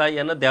फळदेसाई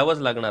यांना द्यावंच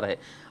लागणार आहे.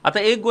 आता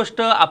एक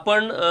गोष्ट,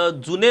 आपण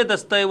जुने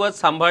दस्तऐवज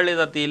सांभाळले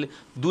जातील,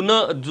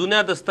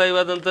 जुन्या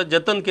दस्तऐवजांचं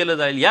जतन केलं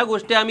जाईल, या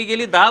गोष्टी आम्ही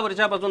गेली 10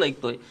 वर्षापासून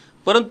ऐकतोय.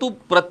 परंतु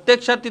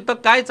प्रत्यक्षात तिथं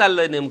काय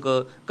चाललंय,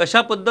 नेमकं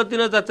कशा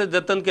पद्धतीनं त्याचं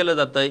जतन केलं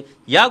जातंय,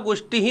 या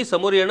गोष्टीही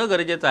समोर येणं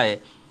गरजेचं आहे.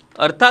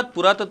 अर्थात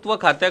पुरातत्व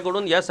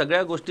खात्याकडून या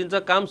सगळ्या गोष्टींचं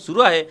काम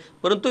सुरू आहे,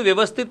 परंतु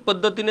व्यवस्थित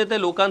पद्धतीने ते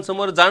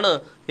लोकांसमोर जाणं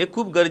हे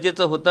खूप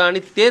गरजेचं होतं आणि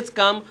तेच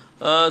काम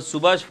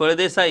सुभाष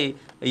फळदेसाई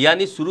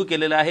यांनी सुरू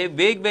केलेलं आहे.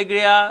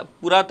 वेगवेगळ्या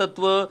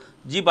पुरातत्व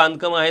जी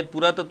बांधकामं आहेत,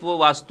 पुरातत्व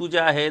वास्तू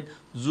ज्या आहेत,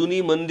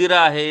 जुनी मंदिरं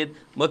आहेत,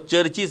 मग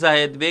चर्चीस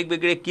आहेत,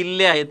 वेगवेगळे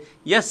किल्ले आहेत,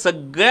 या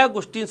सगळ्या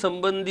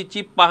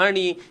गोष्टींसंबंधीची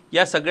पाहणी,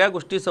 या सगळ्या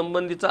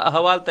गोष्टींसंबंधीचा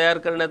अहवाल तयार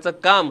करण्याचं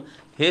काम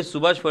हे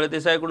सुभाष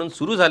फळदेसाईकडून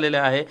सुरू झालेले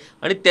आहे.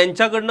 आणि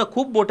त्यांच्याकडनं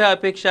खूप मोठ्या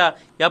अपेक्षा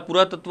या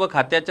पुरातत्व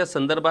खात्याच्या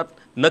संदर्भात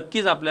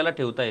नक्कीच आपल्याला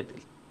ठेवता येतील.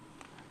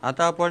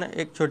 आता आपण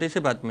एक छोटीशी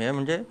बातमी आहे,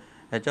 म्हणजे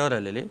ह्याच्यावर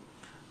आलेली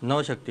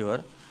नवशक्तीवर.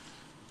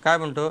 काय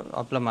म्हणतो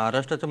आपला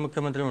महाराष्ट्राचा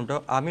मुख्यमंत्री,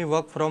 म्हणतो आम्ही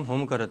वर्क फ्रॉम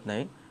होम करत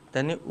नाही.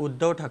 त्यांनी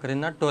उद्धव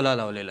ठाकरेंना टोला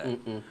लावलेला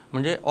आहे.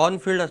 म्हणजे ऑन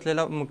फील्ड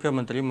असलेला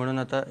मुख्यमंत्री म्हणून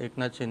आता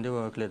एकनाथ शिंदे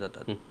ओळखले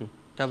जातात.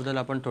 त्याबद्दल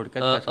आपण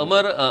थोडक्यात काय सांगू?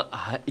 अमर,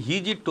 ही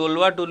जी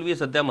टोलवाटोलवी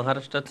सध्या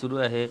महाराष्ट्रात सुरू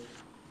आहे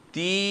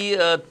ती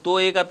तो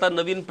एक आता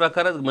नवीन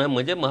प्रकारच,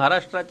 म्हणजे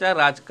महाराष्ट्राच्या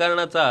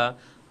राजकारणाचा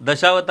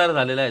दशावतार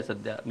झालेला आहे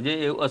सध्या,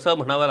 म्हणजे असं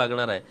म्हणावं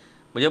लागणार आहे.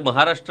 म्हणजे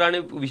महाराष्ट्र आणि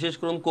विशेष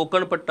करून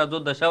कोकण पट्टा जो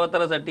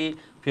दशावतारासाठी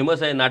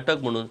फेमस आहे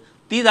नाटक म्हणून,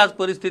 तीच आज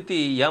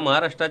परिस्थिती या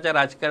महाराष्ट्राच्या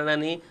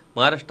राजकारणाने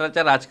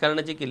महाराष्ट्राच्या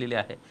राजकारणाची केलेली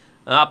आहे.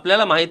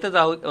 आपल्याला माहीतच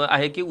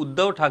आहे की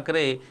उद्धव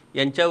ठाकरे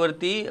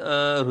यांच्यावरती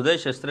हृदय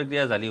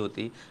शस्त्रक्रिया झाली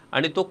होती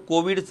आणि तो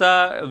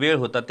कोविडचा वेळ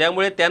होता.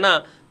 त्यामुळे त्यांना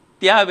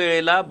त्या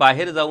वेळेला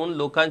बाहेर जाऊन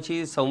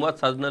लोकांशी संवाद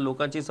साधणं,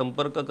 लोकांशी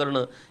संपर्क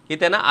करणं हे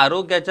त्यांना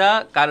आरोग्याच्या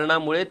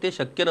कारणामुळे ते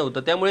शक्य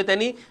नव्हतं. त्यामुळे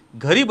त्यांनी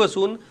घरी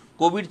बसून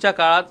कोविडच्या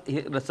काळात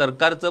हे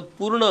सरकारचं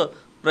पूर्ण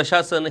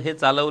प्रशासन हे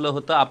चालवलं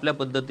होतं आपल्या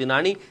पद्धतीनं.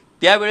 आणि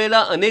त्यावेळेला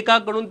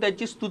अनेकांकडून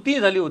त्याची स्तुती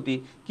झाली होती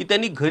की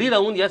त्यांनी घरी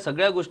राहून या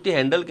सगळ्या गोष्टी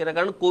हँडल केल्या.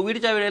 कारण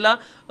कोविडच्या वेळेला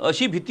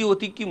अशी भीती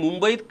होती की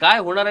मुंबईत काय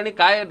होणार आणि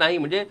काय नाही,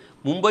 म्हणजे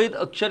मुंबईत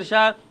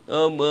अक्षरशः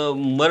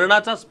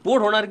मरणाचा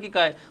स्फोट होणार की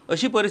काय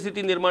अशी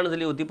परिस्थिती निर्माण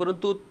झाली होती.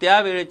 परंतु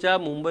त्यावेळेच्या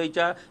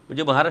मुंबईच्या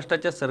म्हणजे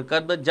महाराष्ट्राच्या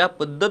सरकारनं ज्या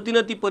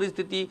पद्धतीनं ती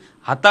परिस्थिती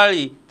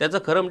हाताळली त्याचं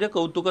खरं म्हणजे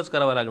कौतुकच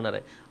करावं लागणार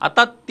आहे.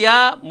 आता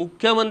त्या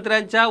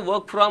मुख्यमंत्र्यांच्या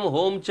वर्क फ्रॉम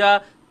होमच्या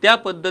त्या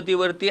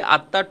पद्धतीवरती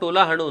आत्ता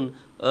टोला हाणून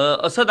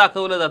असं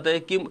दाखवलं जातं आहे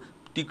की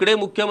तिकडे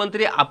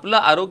मुख्यमंत्री आपलं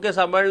आरोग्य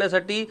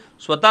सांभाळण्यासाठी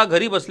स्वतः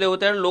घरी बसले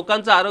होते आणि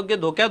लोकांचं आरोग्य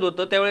धोक्यात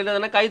होतं, त्यावेळेला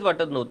त्यांना काहीच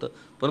वाटत नव्हतं.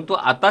 परंतु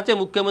आताचे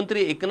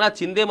मुख्यमंत्री एकनाथ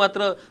शिंदे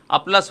मात्र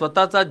आपला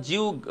स्वतःचा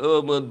जीव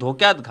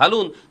धोक्यात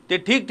घालून ते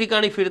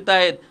ठिकठिकाणी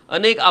फिरतायत,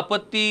 अनेक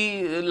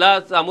आपत्तीला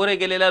सामोरे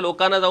गेलेल्या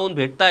लोकांना जाऊन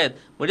भेटतायत.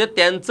 म्हणजे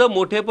त्यांचं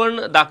मोठेपण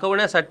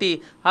दाखवण्यासाठी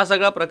हा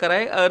सगळा प्रकार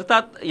आहे.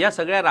 अर्थात या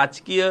सगळ्या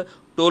राजकीय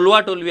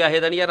टोलवाटोलवी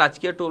आहेत आणि या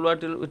राजकीय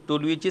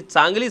टोलवीची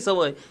चांगली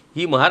सवय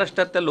ही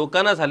महाराष्ट्रातल्या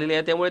लोकांना झालेली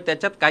आहे. त्यामुळे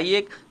त्याच्यात काही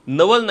एक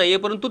नवल नाही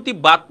आहे, परंतु ती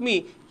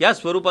बातमी या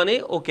स्वरूपाने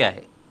ओके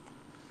आहे.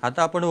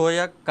 आता आपण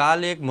होऊया,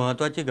 काल एक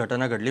महत्त्वाची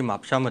घटना घडली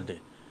म्हापशामध्ये.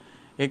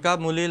 एका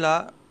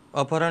मुलीचं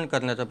अपहरण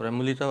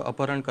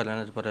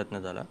करण्याचा प्रयत्न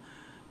झाला.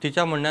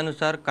 तिच्या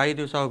म्हणण्यानुसार काही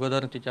दिवसा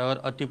अगोदर तिच्यावर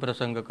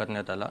अतिप्रसंग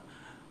करण्यात आला.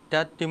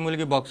 त्यात ती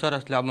मुलगी बॉक्सर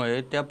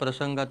असल्यामुळे त्या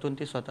प्रसंगातून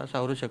ती स्वतः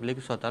सावरू शकली,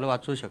 की स्वतःला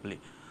वाचवू शकली.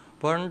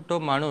 पण तो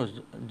माणूस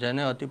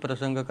ज्याने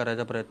अतिप्रसंग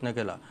करायचा प्रयत्न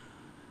केला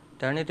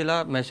त्याने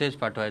तिला मेसेज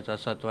पाठवायचा,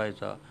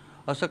 सतवायचा,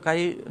 असं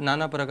काही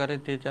नाना प्रकारे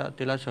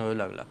तिला सवय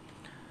लागला.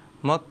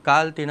 मग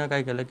काल तिनं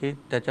काय केलं की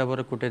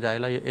त्याच्याबरोबर कुठे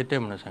जायला येते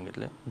म्हणून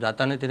सांगितलं.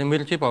 जाताना तिने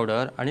मिरची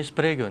पावडर आणि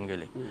स्प्रे घेऊन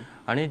गेली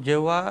आणि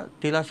जेव्हा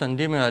तिला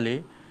संधी मिळाली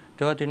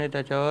तेव्हा तिने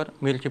त्याच्यावर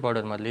मिरची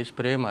पावडर मारली,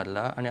 स्प्रे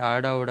मारला आणि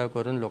आरडाओरडा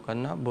करून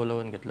लोकांना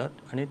बोलवून घेतलं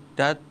आणि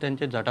त्यात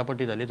त्यांची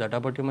झटापटी झाली.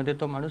 झटापटीमध्ये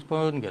तो माणूस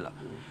पळून गेला.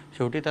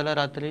 शेवटी त्याला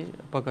रात्री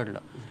पकडलं.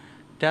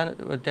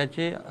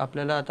 त्याची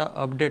आपल्याला आता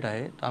अपडेट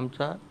आहे.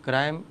 आमचा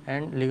crime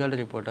and legal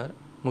reporter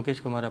Mukesh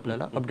Kumar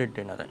आपल्याला अपडेट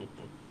देणार आहे.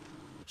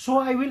 So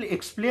I will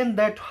explain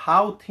that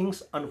how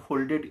things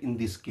unfolded in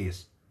this case.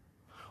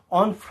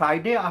 On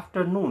Friday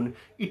afternoon,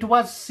 it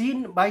was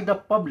seen by the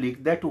public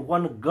that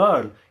one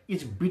girl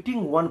is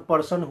beating one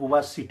person who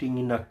was sitting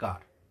in a car.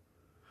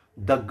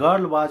 The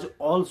girl was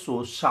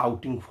also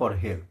shouting for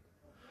help.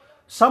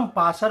 Some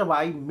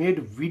passerby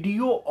made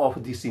video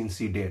of this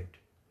incident.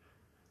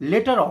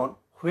 Later on,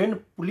 when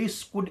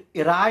police could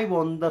arrive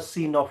on the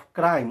scene of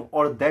crime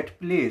or that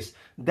place,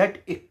 that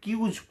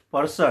accused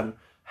person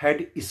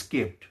had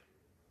escaped.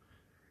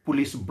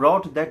 Police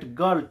brought that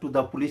girl to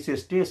the police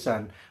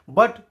station,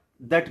 but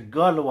that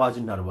girl was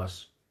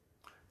nervous.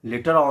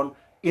 Later on,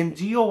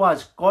 NGO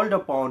was called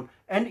upon,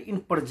 and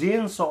in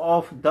presence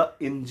of the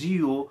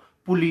NGO,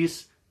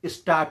 police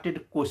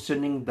started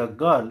questioning the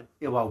girl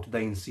about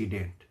the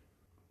incident.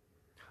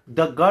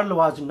 The girl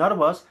was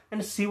nervous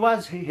and she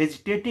was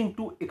hesitating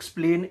to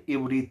explain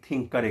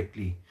everything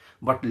correctly.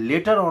 But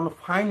later on,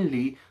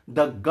 finally,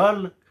 the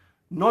girl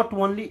not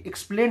only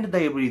explained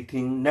the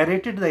everything,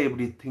 narrated the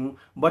everything,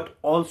 but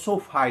also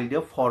filed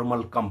a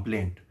formal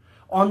complaint.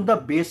 On the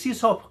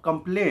basis of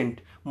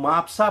complaint,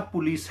 Maapsa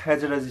police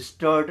has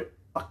registered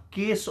a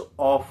case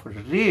of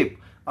rape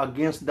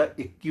against the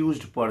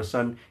accused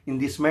person in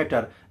this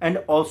matter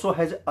and also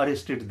has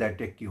arrested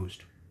that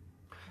accused.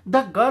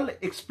 The girl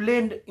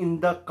explained in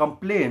the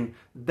complaint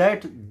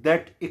that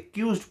that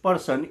accused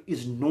person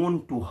is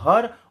known to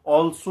her,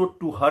 also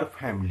to her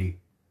family.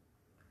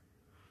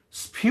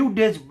 Few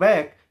days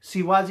back,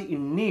 she was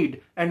in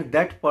need and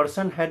that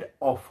person had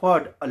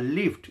offered a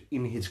lift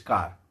in his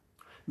car.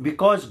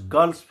 because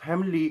girl's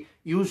family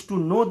used to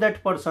know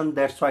that person,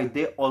 that's why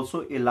they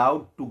also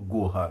allowed to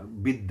go her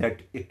with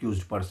that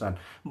accused person.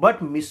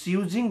 But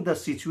misusing the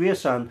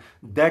situation,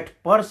 that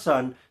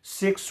person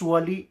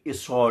sexually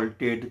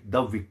assaulted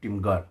the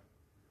victim girl.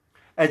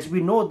 As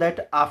we know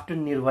that after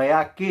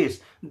Nirvaya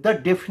case, the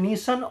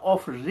definition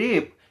of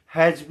rape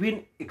has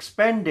been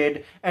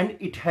expanded and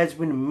it has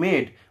been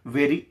made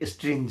very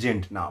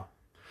stringent now.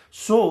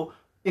 So,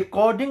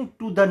 according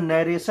to the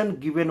narration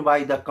given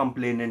by the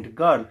complainant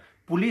girl,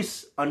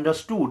 police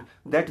understood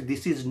that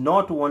this is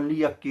not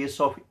only a case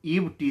of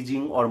eve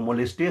teasing or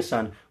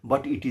molestation,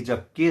 but it is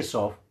a case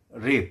of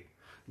rape.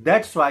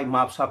 That's why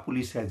Mapsa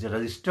police has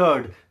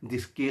registered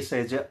this case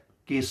as a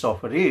case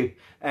of rape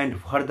and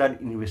further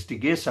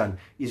investigation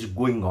is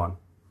going on.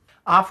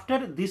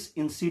 After this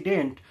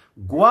incident,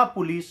 Goa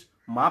police,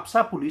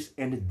 Mapsa police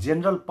and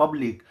general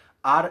public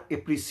are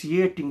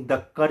appreciating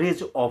the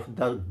courage of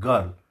the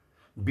girl,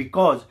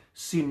 because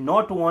she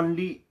not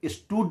only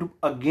stood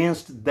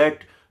against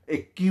that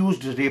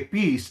accused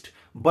rapist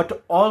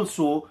but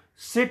also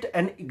set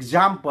an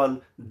example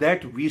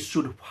that we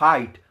should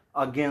fight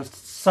against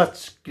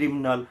such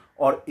criminal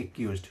or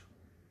accused.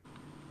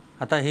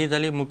 आता ही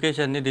झाली मुकेश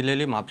यांनी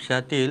दिलेली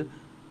म्हापशातील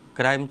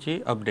क्राईमची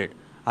update.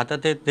 आता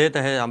ते देत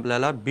आहे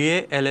आपल्याला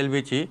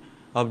BA-LLB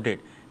update.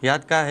 यात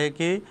काय आहे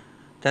की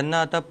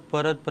त्यांना आता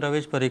परत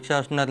प्रवेश परीक्षा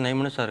असणार नाही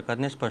म्हणून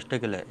सरकारने स्पष्ट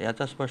केलं आहे.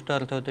 याचा स्पष्ट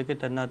अर्थ होतो की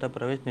त्यांना आता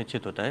प्रवेश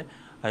निश्चित होत आहे.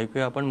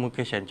 ऐकूया आपण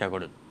मुकेश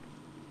यांच्याकडून.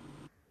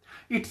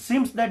 It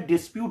seems that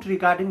dispute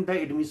regarding the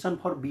admission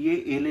for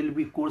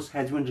BA-LLB course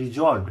has been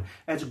resolved,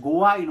 as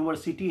Goa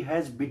University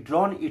has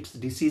withdrawn its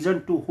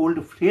decision to hold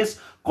fresh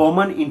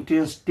common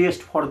entrance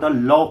test for the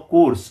law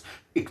course,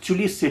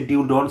 actually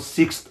scheduled on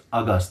 6th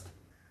August.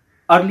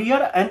 Earlier,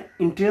 an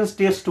entrance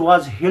test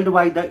was held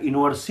by the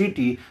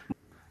university,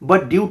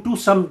 but due to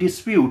some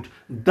dispute,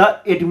 the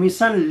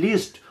admission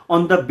list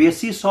on the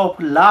basis of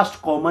last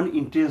common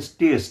entrance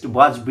test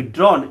was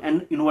withdrawn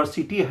and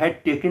university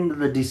had taken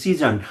the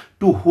decision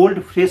to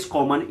hold fresh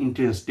common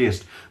entrance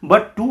test.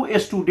 But two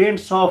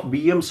students of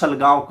BM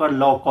Salgaonkar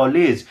Law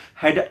College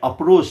had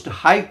approached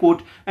High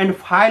Court and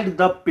filed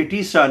the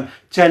petition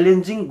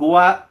challenging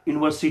Goa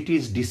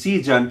University's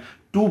decision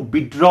to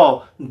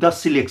withdraw the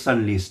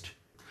selection list.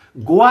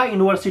 Goa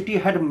University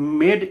had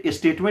made a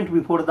statement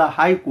before the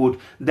High Court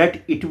that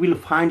it will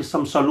find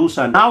some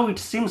solution. Now it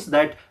seems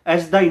that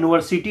as the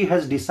university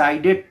has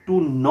decided to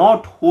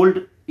not hold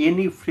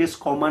any fresh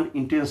common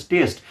entrance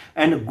test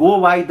and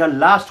go by the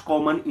last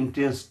common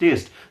entrance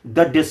test,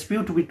 the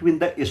dispute between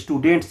the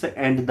students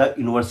and the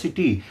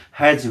university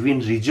has been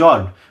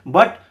resolved.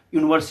 But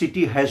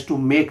university has to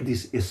make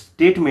this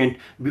statement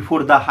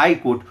before the High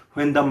Court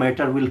when the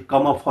matter will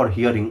come up for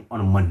hearing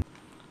on Monday.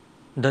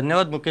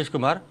 धन्यवाद मुकेश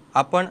कुमार.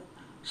 आपण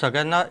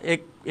सगळ्यांना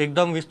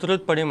एकदम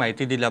विस्तृतपणे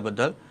माहिती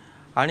दिल्याबद्दल.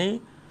 आणि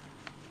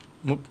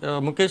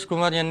मुकेश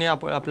कुमार यांनी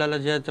आपल्याला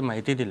जे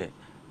माहिती दिली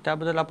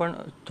त्याबद्दल आपण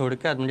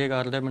थोडक्यात म्हणजे एक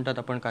अर्ध्या मिनिटात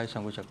आपण काय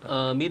सांगू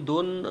शकता? मी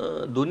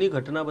दोन्ही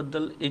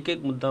घटनाबद्दल एक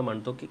मुद्दा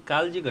मांडतो की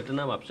काल जी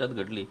घटना म्हापशात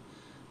घडली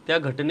त्या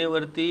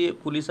घटनेवरती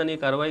पोलिसांनी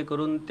कारवाई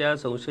करून त्या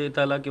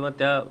संशयिताला किंवा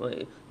त्या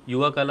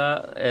युवकाला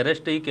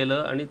अरेस्टही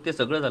केलं आणि ते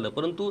सगळं झालं.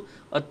 परंतु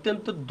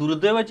अत्यंत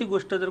दुर्दैवाची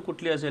गोष्ट जर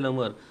कुठली असेल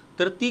अमर,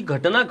 तर ती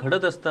घटना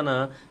घडत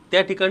असताना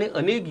त्या ठिकाणी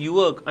अनेक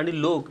युवक आणि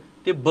लोक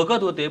ते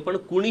बघत होते, पण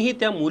कुणीही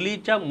त्या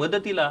मुलीच्या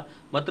मदतीला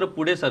मात्र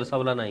पुढे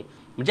सरसावला नाही.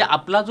 म्हणजे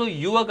आपला जो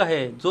युवक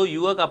आहे, जो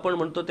युवक आपण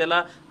म्हणतो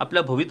त्याला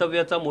आपल्या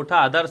भवितव्याचा मोठा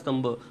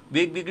आधारस्तंभ,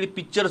 वेगवेगळी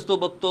पिक्चर्स तो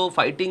बघतो,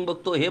 फायटिंग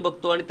बघतो, हे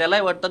बघतो आणि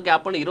त्यालाही वाटतं की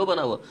आपण हिरो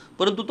बनावं,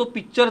 परंतु तो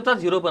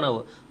पिक्चरचाच हिरो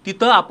बनावं.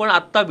 तिथं आपण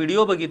आत्ता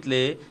व्हिडिओ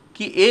बघितले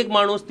की एक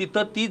माणूस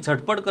तिथं ती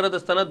झटपट करत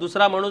असताना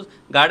दुसरा माणूस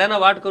गाड्यांना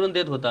वाट करून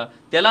देत होता.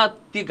 त्याला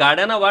ती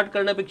गाड्यांना वाट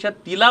करण्यापेक्षा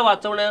तिला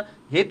वाचवणं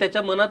हे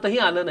त्याच्या मनातही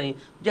आलं नाही.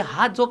 म्हणजे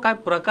हा जो काय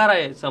प्रकार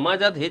आहे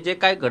समाजात, हे जे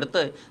काय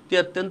घडतंय ते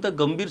अत्यंत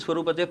गंभीर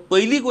स्वरूपाचे.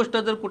 पहिली गोष्ट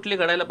जर कुठली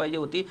घडायला पाहिजे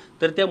होती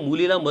तर त्या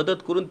मुलीला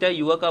मदत करून त्या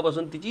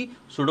युवकापासून तिची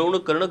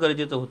सोडवणूक करणं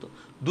गरजेचं होतं.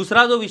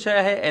 दुसरा जो विषय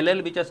आहे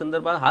LLBच्या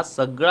संदर्भात, हा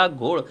सगळा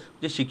घोळ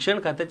म्हणजे शिक्षण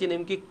खात्याची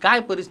नेमकी काय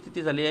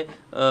परिस्थिती झाली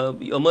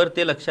आहे अमर,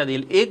 ते लक्षात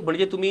येईल. एक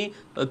म्हणजे तुम्ही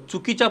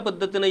चुकीच्या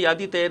पद्धतीने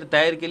यादी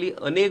तयार केली,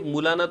 अनेक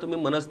मुलांना तुम्ही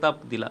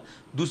मनस्ताप दिला.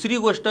 दुसरी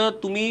गोष्ट,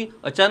 तुम्ही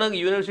अचानक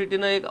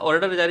युनिव्हर्सिटीनं एक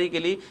ऑर्डर जारी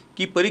केली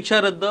की परीक्षा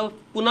रद्द,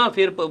 पुन्हा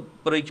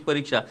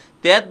परीक्षा.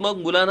 त्यात मग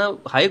मुलांना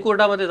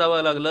हायकोर्टामध्ये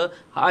जावं लागलं.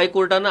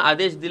 हायकोर्टानं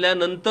आदेश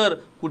दिल्यानंतर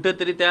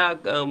कुठेतरी त्या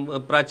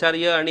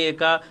प्राचार्य आणि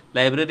एका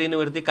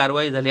लायब्ररीवरती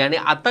कारवाई झाली आणि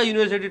आता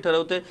युनिव्हर्सिटी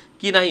ठरवते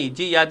की नाही,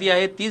 जी यादी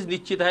आहे तीच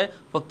निश्चित आहे,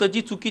 फक्त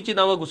जी चुकीची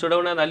नावं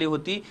घुसडवण्यात आली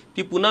होती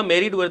ती पुन्हा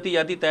मेरिटवरती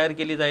यादी तयार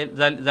केली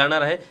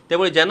जाणार आहे.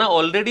 त्यामुळे ज्यांना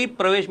ऑलरेडी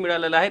प्रवेश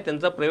मिळालेला आहे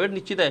त्यांचा प्रवेश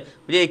निश्चित आहे.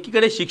 म्हणजे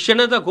एकीकडे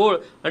शिक्षणाचा घोळ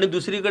आणि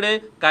दुसरीकडे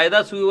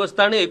कायदा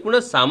सुव्यवस्था आणि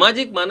एकूणच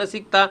सामाजिक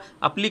मानसिकता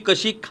आपली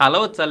कशी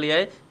खालावत चालली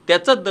आहे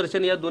त्याचंच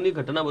दर्शन या दोन्ही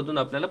घटनांमधून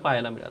आपल्याला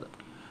पाहायला मिळालं.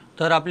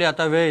 तर आपली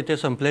आता वेळ इथे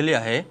संपलेली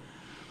आहे.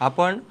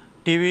 आपण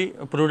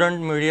प्रुडंट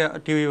मीडिया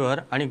TVवर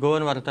आणि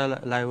गोवन वार्ता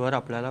लाईव्हवर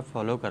आपल्याला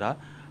फॉलो करा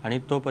आणि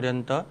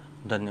तोपर्यंत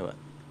धन्यवाद.